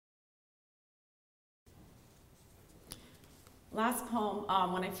Last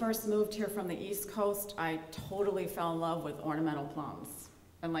poem, when I first moved here from the East Coast, I totally fell in love with ornamental plums.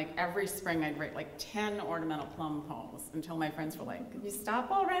 And like every spring I'd write like 10 ornamental plum poems until my friends were like, can you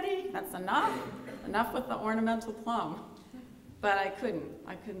stop already? That's enough. Enough with the ornamental plum. But I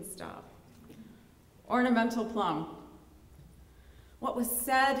couldn't stop. Ornamental plum. What was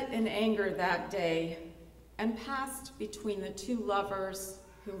said in anger that day and passed between the two lovers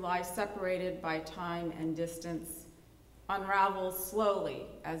who lie separated by time and distance unravels slowly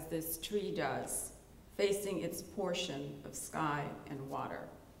as this tree does, facing its portion of sky and water.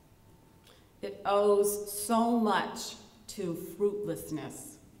 It owes so much to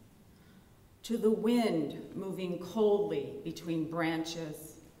fruitlessness, to the wind moving coldly between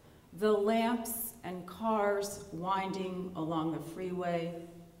branches, the lamps and cars winding along the freeway,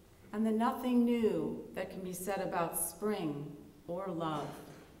 and the nothing new that can be said about spring or love.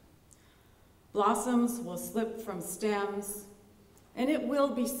 Blossoms will slip from stems, and it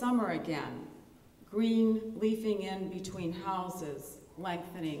will be summer again, green leafing in between houses,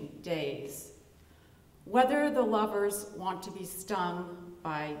 lengthening days. Whether the lovers want to be stung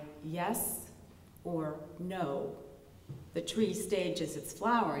by yes or no, the tree stages its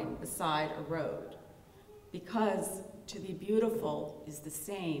flowering beside a road, because to be beautiful is the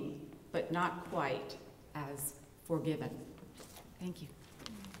same, but not quite as forgiven. Thank you.